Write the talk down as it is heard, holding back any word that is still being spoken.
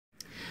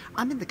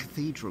I'm in the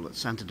Cathedral at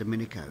Santo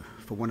Domingo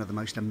for one of the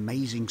most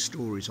amazing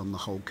stories on the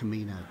whole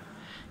Camino.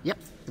 Yep,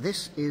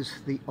 this is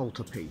the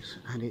altarpiece,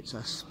 and it's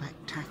a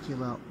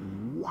spectacular,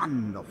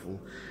 wonderful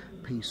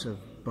piece of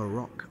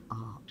Baroque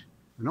art.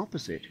 And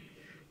opposite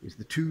is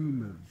the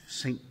tomb of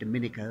Saint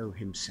Domingo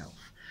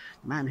himself,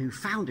 the man who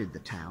founded the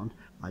town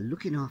by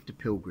looking after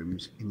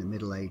pilgrims in the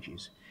Middle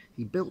Ages.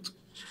 He built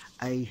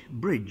a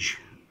bridge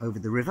over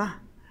the river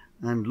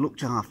and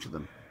looked after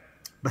them.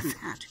 But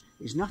that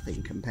is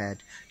nothing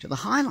compared to the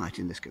highlight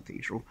in this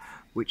cathedral,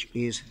 which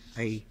is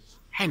a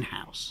hen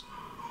house,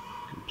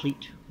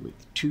 complete with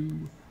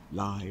 2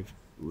 live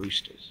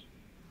roosters.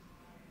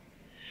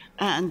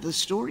 And the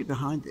story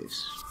behind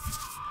this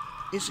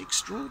is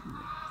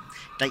extraordinary.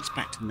 It dates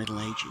back to the Middle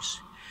Ages.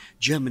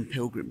 German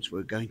pilgrims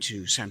were going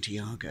to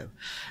Santiago,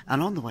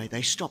 and on the way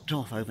they stopped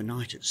off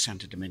overnight at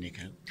Santo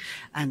Domingo,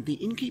 and the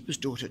innkeeper's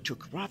daughter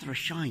took rather a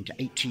shine to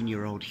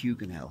 18-year-old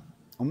Huguenot.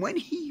 And when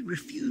he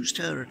refused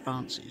her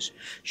advances,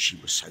 she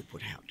was so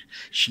put out,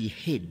 she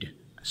hid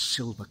a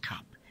silver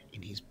cup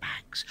in his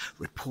bags,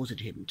 reported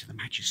him to the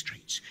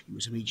magistrates. He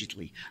was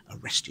immediately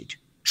arrested,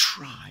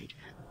 tried,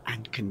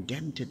 and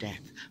condemned to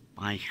death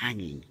by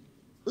hanging.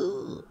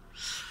 Ugh.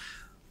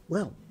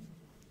 Well,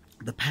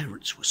 the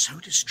parents were so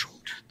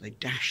distraught, they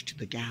dashed to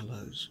the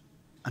gallows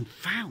and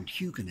found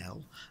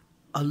Huguenot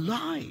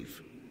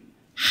alive.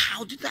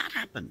 How did that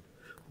happen?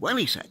 Well,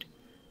 he said,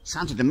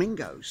 Santo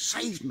Domingo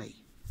saved me.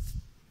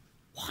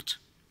 What?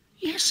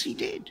 Yes, he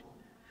did.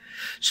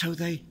 So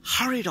they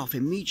hurried off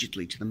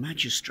immediately to the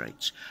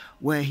magistrates,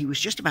 where he was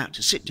just about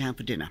to sit down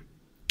for dinner.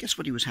 Guess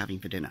what he was having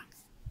for dinner?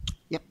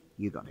 Yep,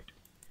 you got it.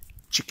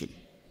 Chicken.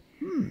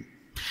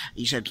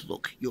 He said,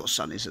 look, your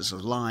son is as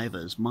alive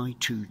as my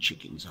 2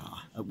 chickens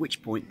are. At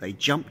which point they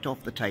jumped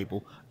off the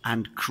table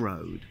and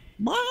crowed.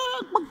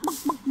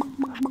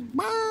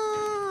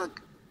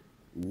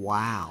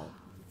 Wow.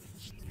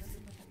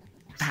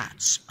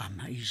 That's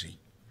amazing.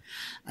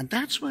 And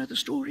that's where the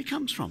story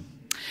comes from.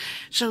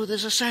 So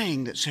there's a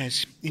saying that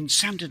says, in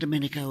Santo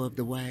Domingo of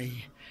the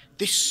Way,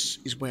 this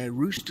is where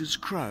roosters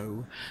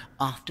crow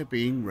after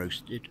being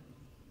roasted.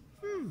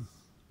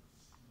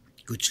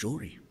 Good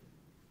story.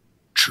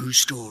 True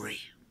story.